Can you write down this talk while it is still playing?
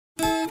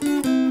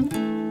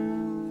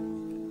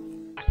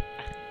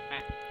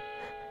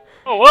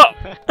Oh, what?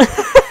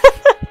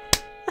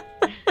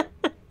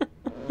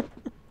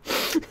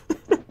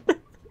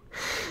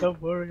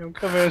 Don't worry, I'm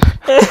coming.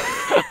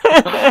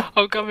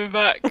 I'm coming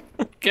back.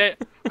 Get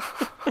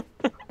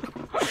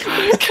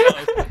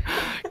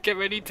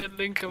ready to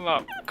link them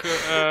up.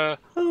 Oh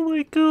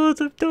my god,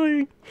 I'm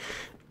dying.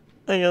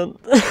 Hang on.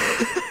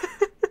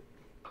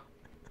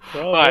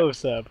 Bravo, Right.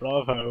 sir,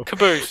 bravo.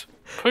 Caboos,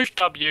 push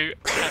W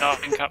and I'll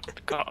link up the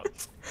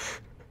cards.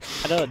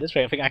 I know, this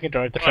way I think I can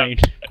drive the train.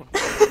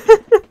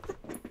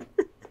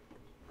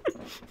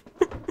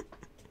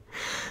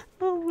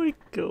 Oh my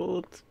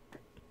god.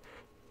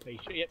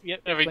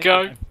 Yep, There we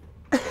go.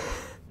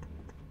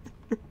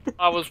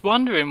 I was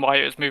wondering why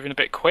it was moving a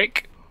bit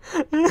quick.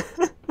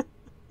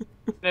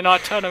 Then I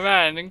turn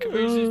around and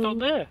Caboos is not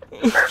there.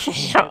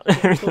 Shut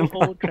That's what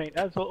all Gone quiet,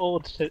 That's what all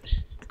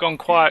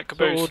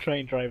Caboos.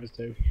 train drivers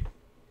do.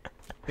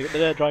 They're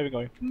there driving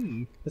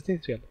going, there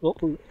seems to be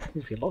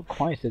a lot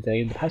quieter today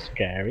in the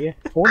passenger area.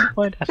 I wonder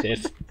why that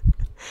is.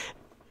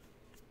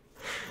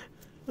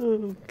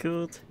 Oh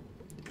god.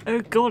 Oh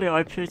golly,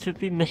 I appear to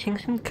be missing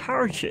some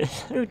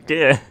carriages. Oh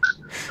dear.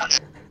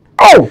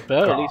 Oh!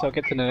 Well, at least I'll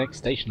get to the next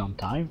station on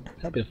time.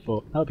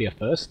 That'll be a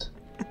first.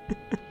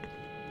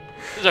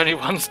 There's only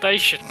one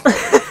station.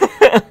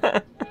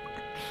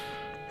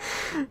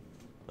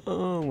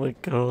 Oh my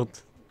god.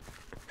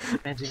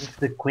 Imagine if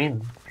the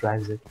Queen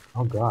drives it.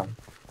 Oh god.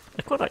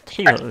 I quite like to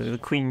see that the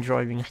Queen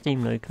driving a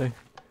steam loco.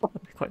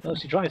 That'd be quite Well,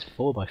 fun. she drives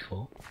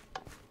 4x4.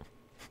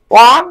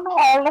 One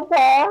all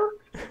aboard!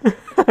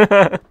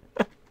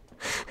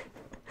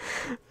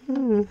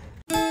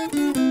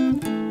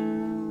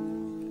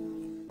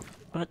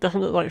 Well, it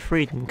doesn't look like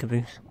freedom,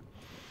 Caboos.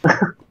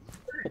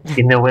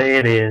 In a way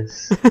it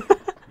is.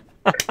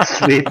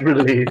 Sweet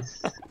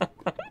release.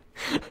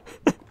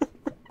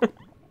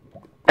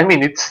 I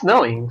mean, it's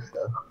snowing,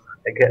 so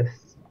I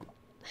guess.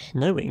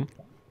 Snowing?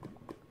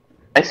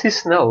 I see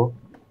snow.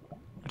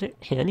 I don't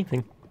hear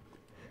anything.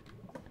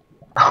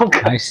 Oh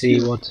god. I see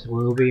what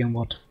will be and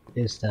what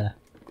is there.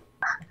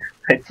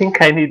 I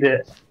think I need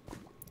a...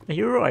 Are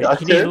you alright?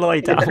 Doctor? You need to lie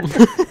down.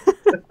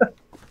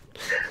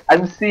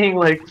 I'm seeing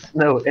like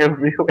snow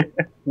everywhere.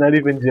 Not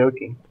even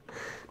joking.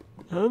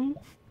 There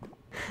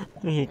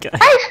you go.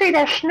 I see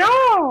the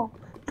snow!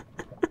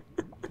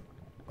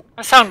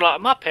 I sound like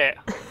a Muppet.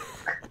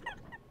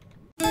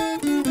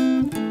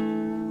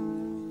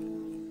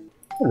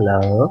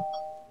 Hello.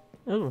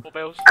 Oh.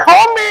 Doorbells.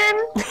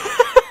 Coming!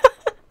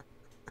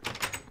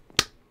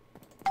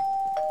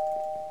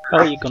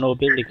 Oh, you can all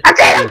build it.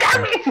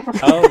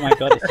 Oh my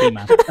god, it's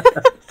T-Man.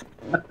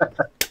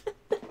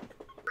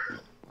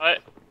 Right.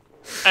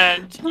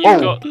 And you've Oh.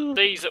 got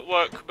these at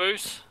work,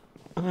 Caboos.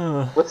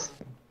 What's...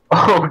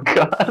 Oh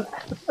god.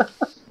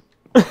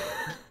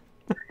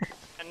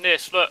 And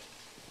this, look.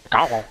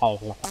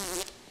 Oh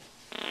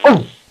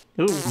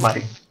Ooh.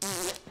 my...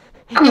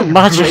 Your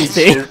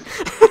Majesty! gracious.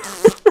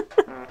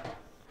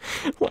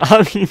 What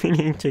have you been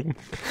eating?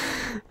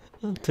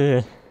 Oh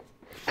dear.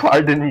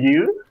 Pardon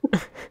you?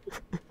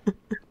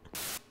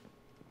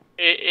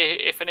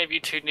 If any of you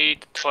two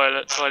need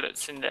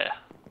toilets in there.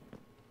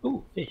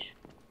 Ooh, fish.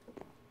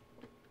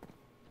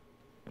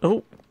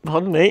 Oh,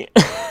 pardon me.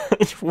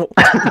 What?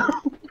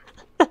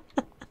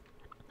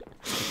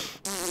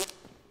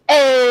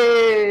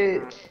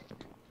 Hey!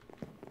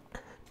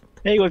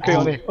 Hey, what's going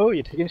on here? Oh,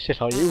 you're taking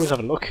shit, are you? Let's have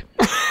a look.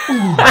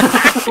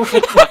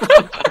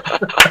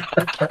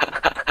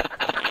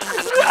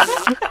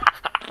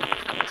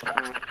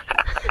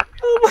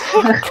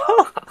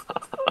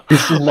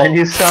 This is my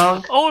new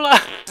song.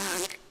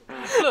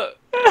 Look!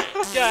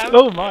 Jam!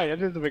 Oh my,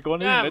 that is a big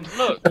one, Jam, isn't it?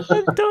 look!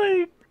 I'm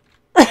dying.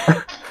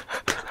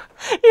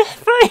 Your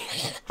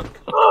face!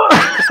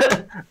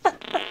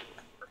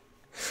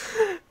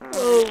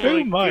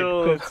 Oh my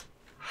god.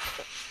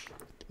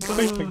 It's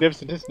quite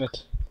magnificent, isn't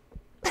it?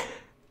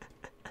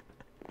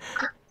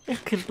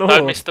 Good Don't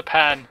lord. miss the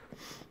pan.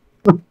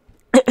 Ooh!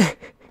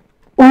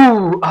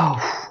 Oh!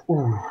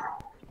 Ooh!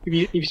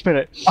 If you smell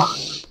it.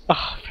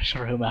 Ah, fresh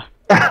aroma.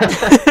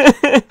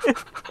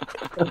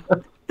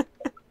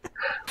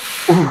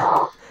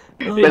 Ooh!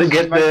 Better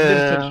get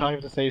Magnificent, the... I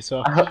have to say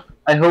so.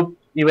 I hope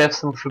you have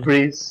some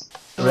Febreze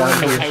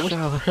around here. I wish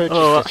to purchase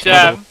Oh, this.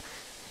 Jam!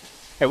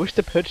 I wish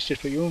to purchase it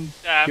for you.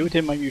 Jam! Do it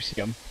in my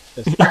museum.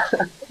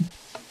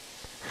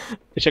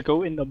 It should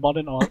go in the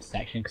modern art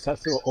section, because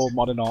that's what all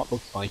modern art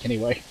looks like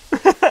anyway.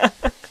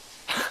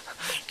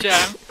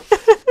 Jam!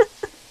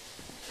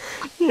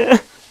 Yeah,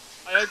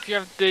 I hope you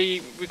have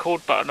the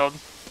record button on.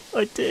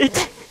 I did.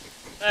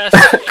 That's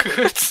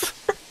good.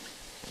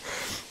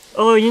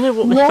 Oh, you know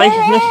what the space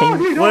is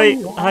missing? Wait,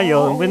 hang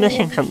on, we're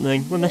missing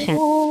something. We're missing...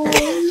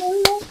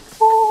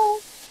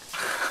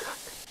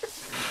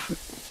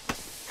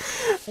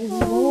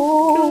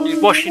 He's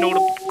washing all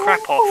the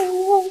crap off.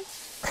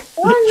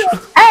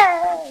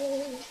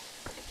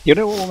 You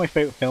know what one of my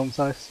favourite films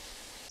is?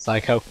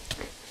 Psycho.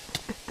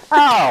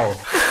 Ow!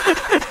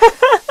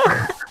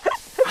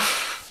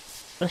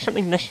 There's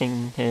something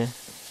missing here.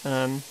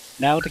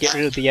 Now to get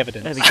rid of the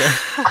evidence. There we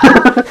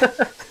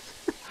go.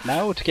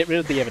 Now to get rid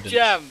of the evidence.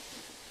 Jam!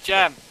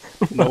 Jam,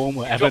 No one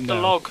will ever drop the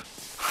know. log.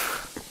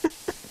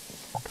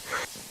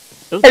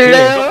 Oh, Drop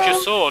dear.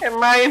 your sword.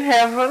 Am I in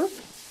heaven?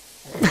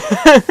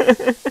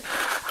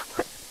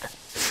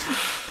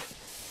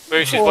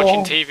 Bruce is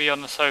watching TV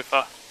on the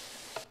sofa.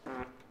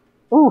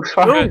 Oh,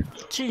 sorry.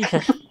 Oh,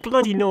 Jesus,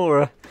 bloody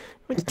Nora.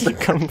 Where did you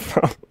come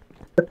from?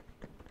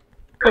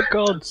 For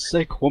God's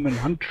sake, woman,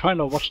 I'm trying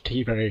to watch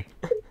TV.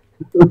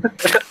 Oh,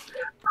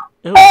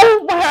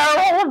 Oh,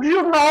 Harold,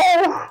 you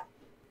know.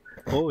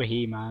 Poor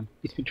He-Man.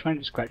 He's been trying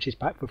to scratch his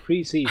back for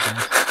 3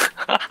 seasons.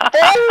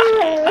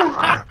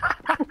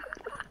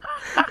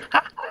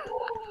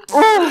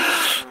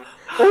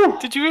 Oh.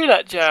 Did you hear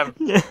that, Jam?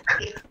 yeah.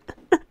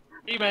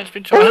 He-Man's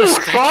been trying to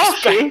scratch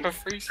his Frosty. back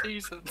for 3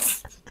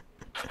 seasons.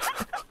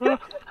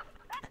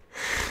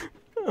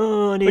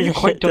 Oh, I Are need you to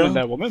quite sit done in down.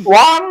 there, woman?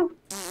 One.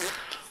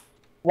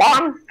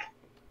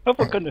 Oh,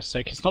 for goodness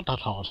sake, it's not that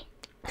hard.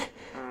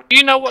 Do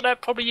you know what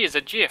that probably is?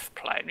 A GIF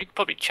playing. We could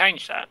probably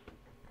change that.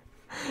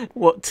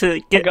 What, to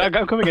get...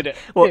 I'm coming at it.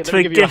 What, Here, to let a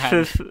me give you a gif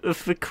hand.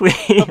 of the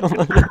Queen?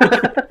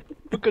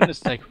 For goodness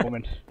sake,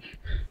 woman.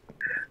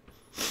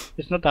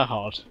 It's not that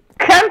hard.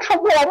 Can't a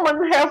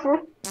woman have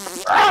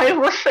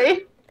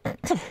privacy?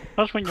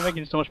 That's when you're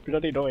making so much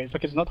bloody noise.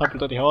 Like, it's not that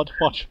bloody hard.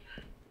 Watch.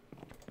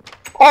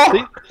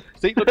 Oh,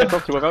 See, look at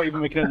you without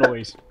even making a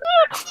noise.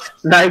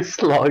 nice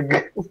slug.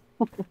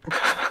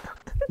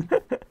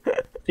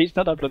 See, it's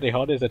not that bloody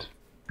hard, is it?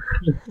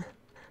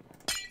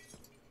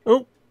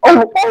 Oh,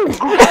 Oh,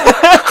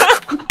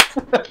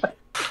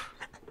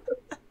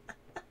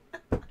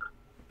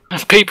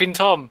 Peeping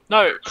Tom.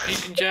 No,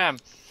 Peeping Jam.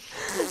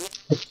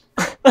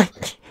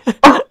 What's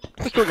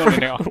going on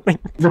in here?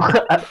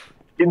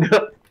 you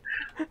know,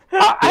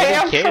 I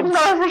have kids. some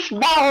nervous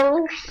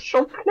balls,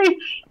 so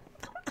please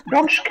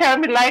don't scare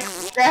me like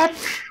that.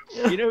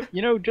 You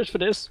know, just for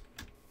this,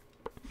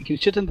 you can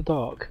shit in the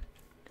dark.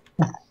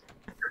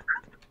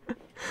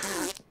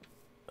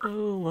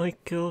 oh my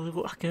god,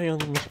 what's going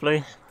on in this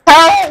place?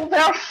 Oh,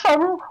 there's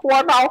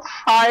someone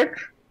outside.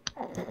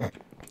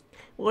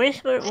 Why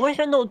is there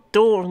not a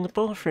door in the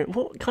bathroom?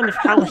 What kind of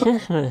house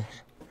is this?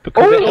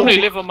 Because I it only only,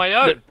 live on my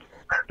own.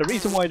 the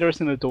reason why there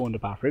isn't a door in the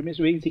bathroom is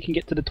means you can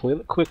get to the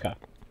toilet quicker.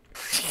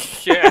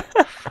 Yeah.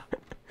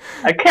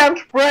 I can't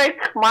break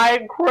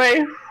my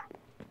grave.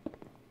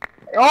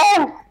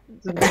 Oh,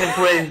 it's been a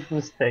grave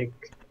mistake.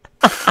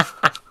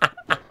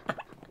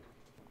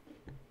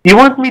 You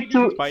want me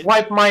to Fine.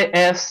 wipe my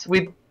ass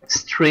with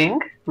string?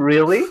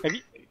 Really?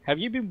 Have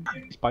you been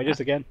spiders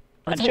again?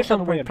 I And don't shit out of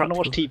sound the way, very I'm trying to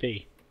watch practical.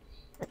 TV.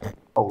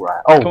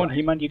 Alright. Oh, Come on,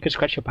 He-Man, you can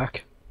scratch your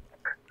back.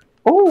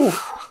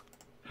 oh.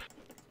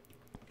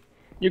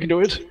 You can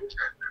do it.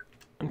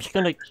 I'm just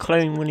gonna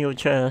clone one of your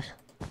chairs.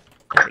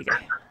 There we go.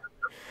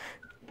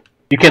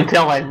 You can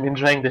tell I'm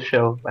enjoying the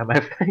show by my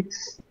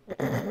face.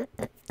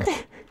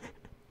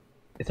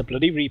 It's a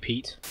bloody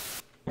repeat.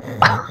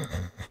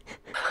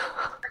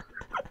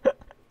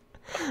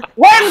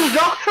 When's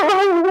Doctor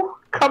Who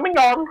coming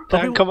on?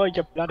 Damn, come on,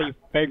 you bloody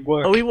big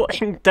work. Are we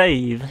watching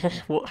Dave? Is this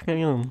what's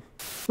going on?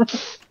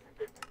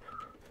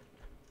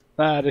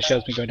 This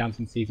show's been going down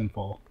since season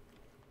 4.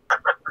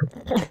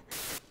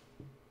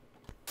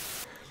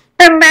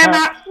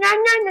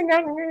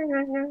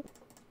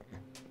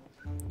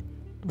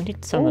 We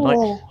need to turn the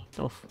lights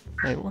off.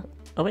 Wait, what?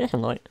 Oh, it is a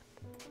light.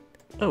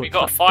 Oh, We it's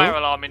got a that- fire oh,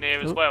 alarm in here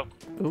as well.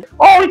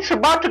 Oh, it's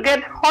about to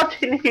get hot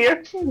in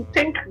here.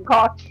 Thank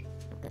God.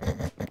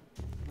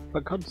 For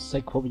God's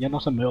sake, woman, you're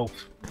not a MILF.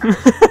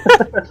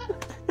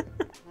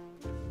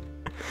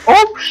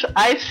 Oops,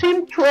 I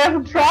seem to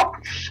have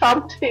dropped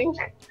something.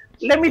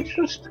 Let me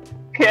just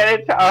get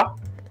it up.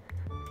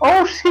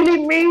 Oh,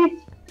 silly me.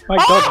 My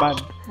God,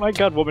 man. My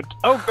God, woman.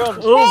 Oh God.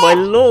 Oh my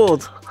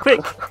lord!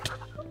 Quick!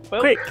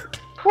 Well, Quick!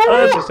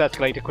 This just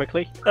escalated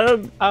quickly.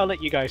 Um, I'll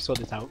let you guys sort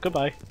this out.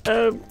 Goodbye.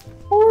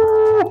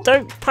 Ooh,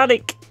 don't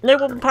panic! No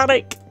one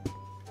panic!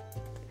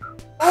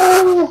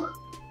 ooh.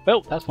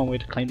 Well, that's one way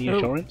to claim the Oh.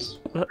 insurance.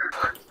 Why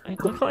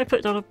can't I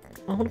put down a...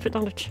 I want to put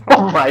down a chair.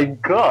 Oh my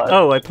God.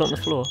 Oh, I put it on the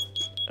floor.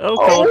 Oh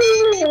god.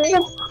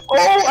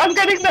 Oh, I'm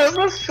getting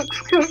nervous.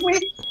 Excuse me.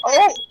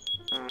 Oh.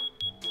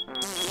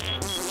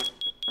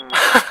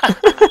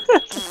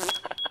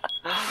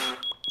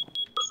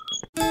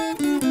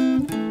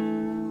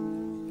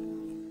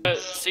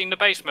 Seen the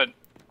basement.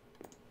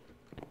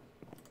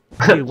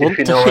 You want If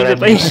you to know see what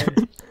the I mean.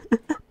 basement?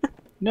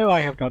 No,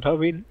 I have not. I've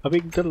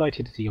been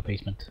delighted to see your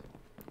basement.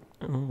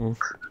 Oh.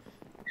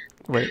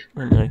 Wait,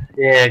 oh no.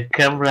 Yeah,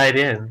 come right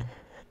in.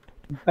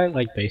 I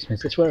like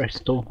basements. It's where I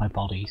store my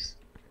bodies.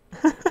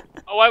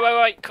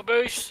 Oh, wait,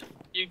 Caboos.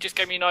 You just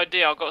gave me an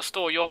idea. I've got to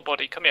store your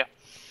body. Come here.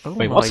 Oh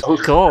Wait, my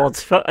what? god,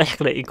 that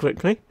escalated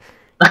quickly.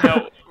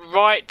 Now,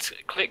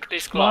 right-click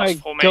this glass My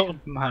for me. God,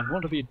 man,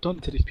 what have you done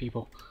to these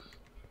people?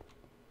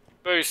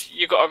 Bruce,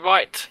 you got to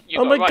right.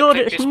 Oh my god,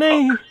 right-click it's this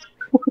me! block.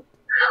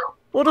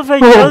 What have I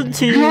done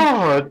to you?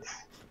 God.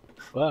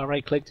 Well, I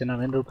right-clicked and I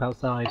ended up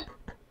outside.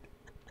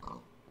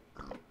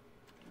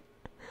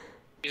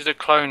 These are the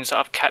clones that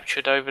I've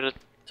captured over the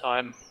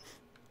time.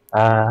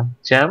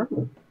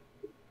 Jam?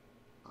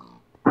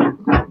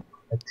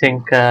 I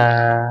think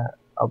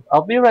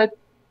I'll be right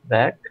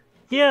back.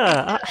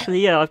 Yeah, actually,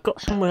 yeah, I've got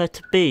somewhere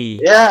to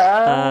be.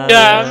 Yeah.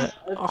 Jam.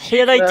 I'll see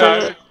you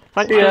later.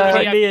 Thanks for Yeah.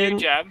 inviting me You, in.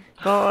 Jam.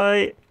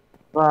 Bye.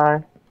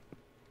 Bye.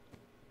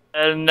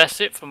 And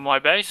that's it from my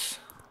base.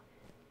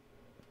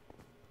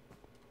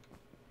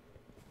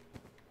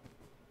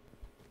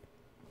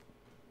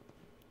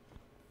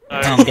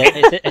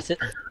 Is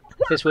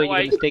this where you're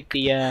going Wait. to stick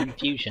the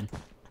fusion?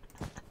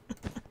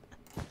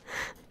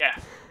 Yeah.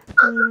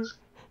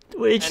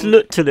 We just And-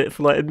 looked at it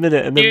for like a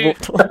minute and then You-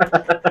 walked on.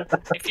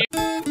 If you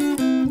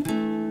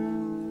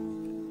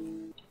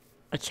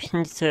I just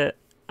need to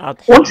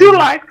add. Would you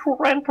like to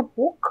rent a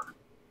book?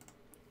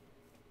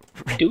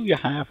 Do you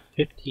have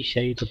 50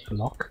 Shades of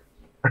Block?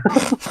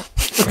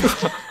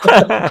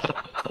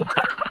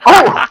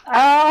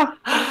 Oh,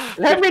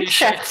 let me 50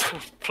 check. Shades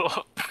of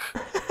Block.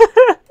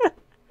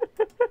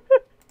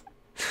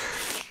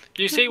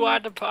 You see what I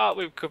had to put up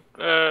with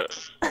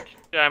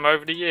Jam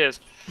over the years?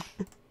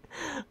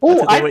 Oh,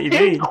 know I what you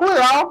think mean. we're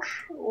out.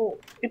 Oh,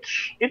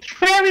 it's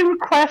very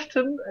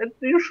requested, and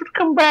you should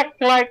come back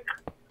like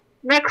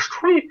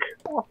next week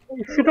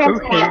if you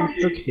don't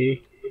mind.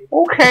 Okay.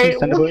 Okay.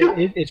 Understandable. Would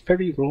you... It's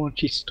very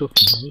raunchy stuff,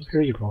 man. It's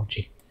very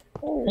raunchy.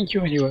 oh, Thank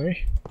you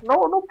anyway.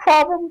 no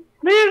problem.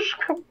 Please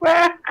come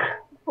back.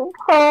 Don't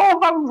go.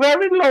 I'm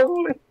very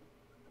lonely.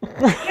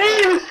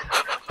 Please,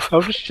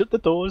 I'll just shut the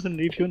doors and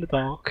leave you in the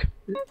dark.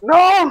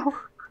 no.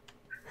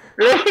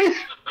 Please.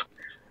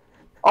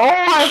 Oh,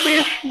 I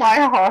miss my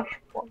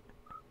husband.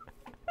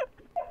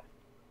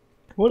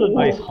 What a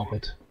nice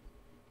hobbit.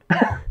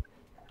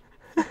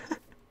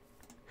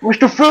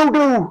 Mr.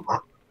 Voodoo.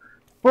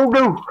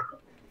 Voodoo.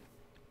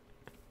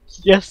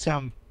 Yes,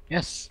 Sam.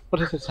 Yes.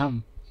 What is it,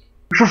 Sam?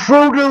 Mr.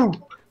 Voodoo.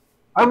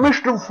 I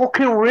missed the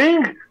fucking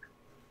ring.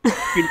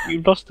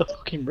 You lost the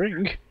fucking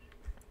ring.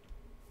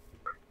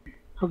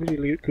 How could you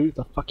lose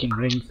the fucking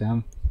ring,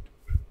 Sam?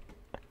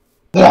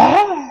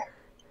 Yeah.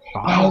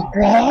 Oh.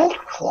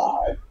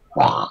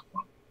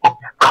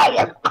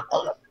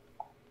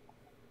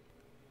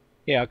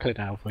 Yeah, I'll cut it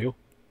out for you.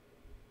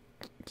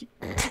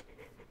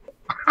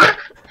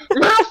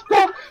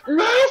 Master!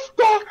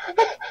 Master!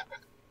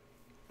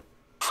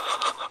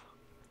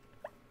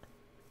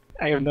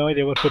 I have no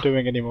idea what we're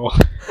doing anymore.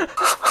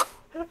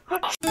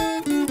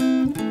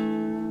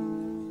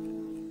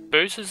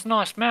 Boots is a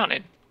nice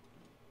mountain.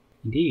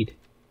 Indeed.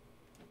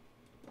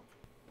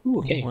 Ooh,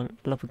 okay. I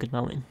love a good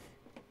mountain.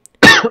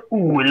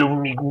 Ooh, I love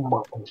me good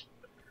mountain.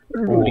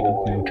 Really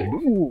good mountain.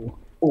 Ooh.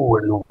 Oh,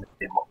 I love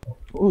me mountain.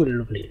 Ooh,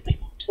 lovely mountain.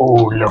 Oh,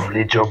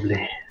 lovely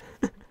jubbly.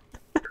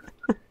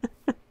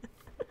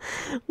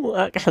 What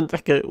I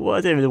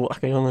don't even know what's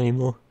going on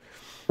anymore.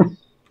 I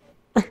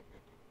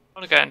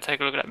want to go and take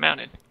a look at that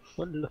mountain.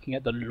 We're looking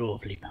at the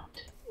lovely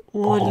mountain.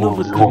 Oh, I love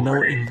a good lovely.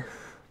 mountain.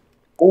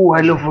 Oh,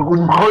 I love a good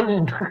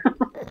mountain.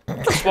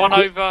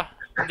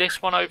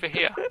 This one over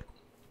here.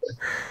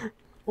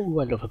 Oh,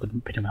 I love a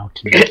good bit of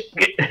mountain.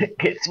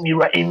 Gets me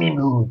right in me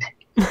mood.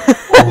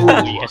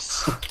 Oh,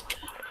 yes.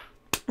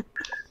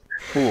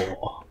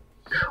 Oh.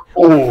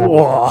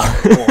 Oh,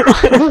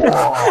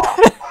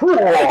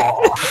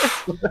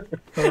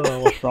 Oh,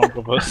 what's wrong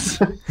with us?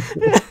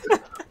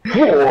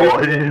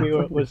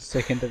 We're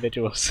sick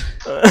individuals.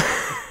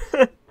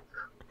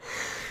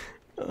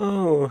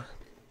 Oh,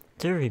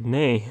 dearie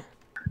me.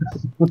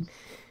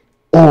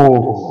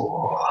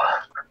 Oh.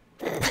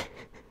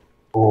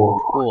 Oh,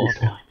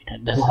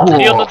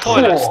 Are you on the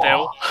toilet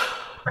still?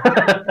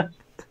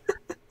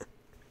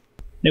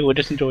 No, we're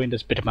just enjoying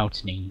this bit of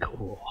mountaining.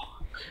 Oh.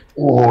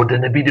 Oh,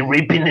 then it be the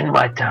raping in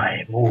my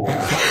time. Oh.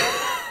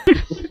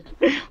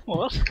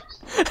 What?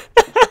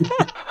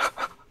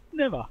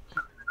 Never.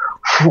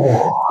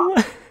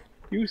 Oh.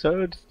 You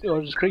said it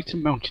was great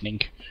some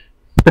mountaining.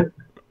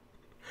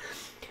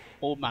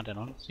 Or Madden,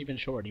 I'm not even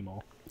sure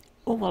anymore.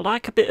 Oh, I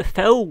like a bit of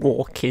fell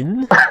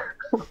walking.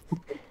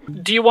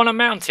 Do you want a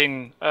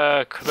mountain,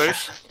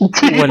 Caboos? Oh,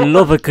 I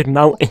love a good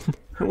mountain.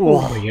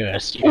 Oh, Oh,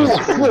 yes, yes.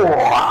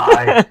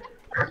 I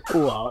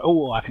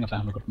Oh, I think I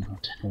found a good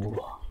mountain.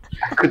 Oh.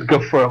 could go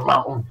for a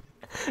mountain.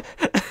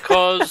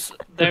 Because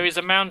there is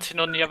a mountain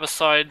on the other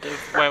side of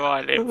where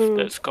I live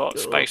that's got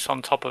space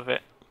on top of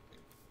it.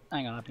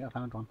 Hang on, I think I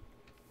found one.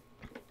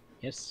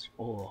 Yes.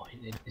 Oh,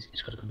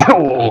 it's got a good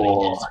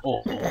Oh.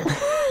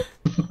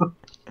 Oh.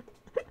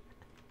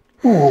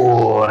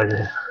 Oh,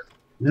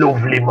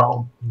 lovely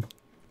mountain.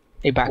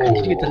 Hey, back, did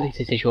you get the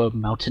latest issue of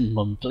Mountain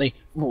Monthly?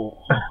 Oh.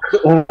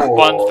 Oh.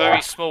 One's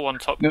very small on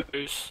top,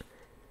 Caboos.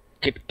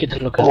 Get a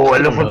look at Oh, I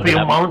love a look big at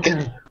that.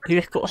 mountain.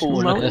 you've got a Oh, small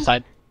look at the mountain?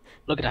 side.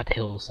 Look at that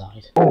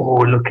hillside. Oh,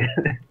 look at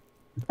it.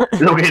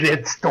 Look at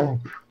that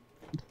stump.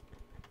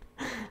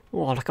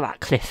 Oh, look at that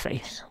cliff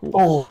face. Oh.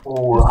 Oh,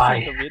 oh, It's I.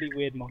 a really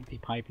weird Monty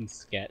Python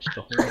sketch.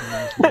 The whole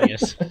mountain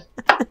is.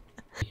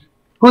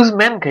 Whose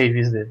man cave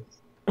is this?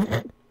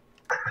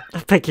 I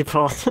beg your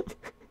pardon.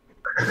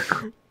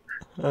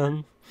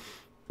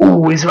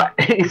 Oh, it's right.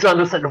 It's on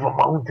the side of a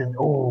mountain.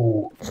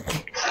 Oh.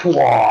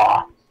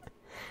 Wow.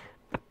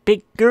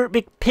 big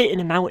pit in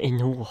a mountain.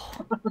 Oh,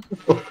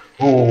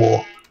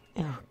 Oh.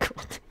 oh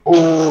God.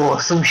 Oh,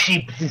 some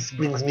sheep. This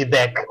brings me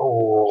back.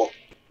 Oh,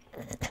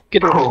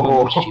 Get away from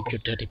Oh. those sheep, you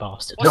dirty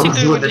bastard. What's he those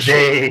doing were with the the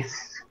sheep?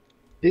 days.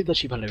 Leave the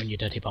sheep alone, you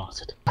dirty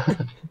bastard.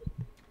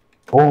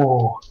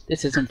 Oh,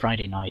 This isn't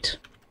Friday night.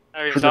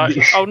 Oh, he's For the like,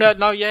 dish. oh no,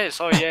 no, yeah,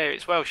 sorry, yeah,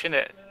 it's Welsh, isn't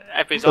it?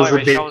 Everybody's those were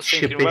a Irish. I bit was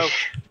thinking Welsh.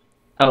 sheepish.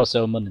 Oh,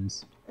 so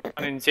Munnins.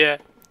 Munnins, yeah.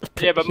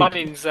 Yeah, but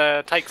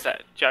Munnins takes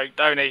that joke,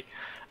 don't he?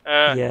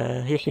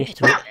 Yeah, he's used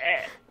to it.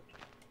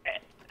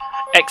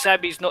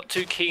 Ex-Abby's not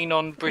too keen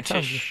on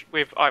British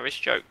with Irish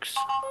jokes.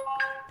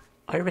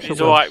 Irish He's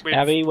or Welsh? alright with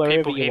Abby, wherever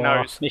people he you are,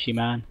 knows. miss you,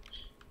 man.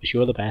 Wish you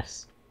all the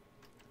best.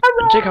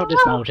 And check out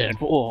this mountain.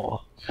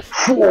 Oh,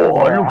 Oh,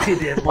 look at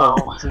that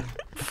mountain.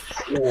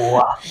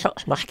 Oh,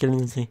 Such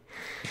masculinity.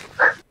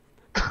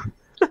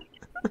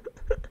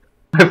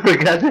 I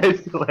forgot I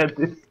still had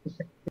this.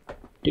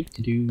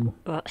 do-do-do.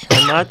 That's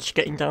a Madge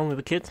getting down with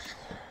the kids.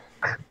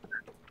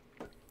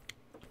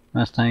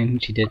 Last time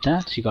she did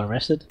that, she got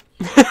arrested.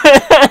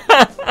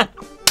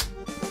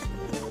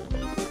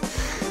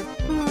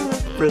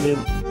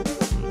 Brilliant.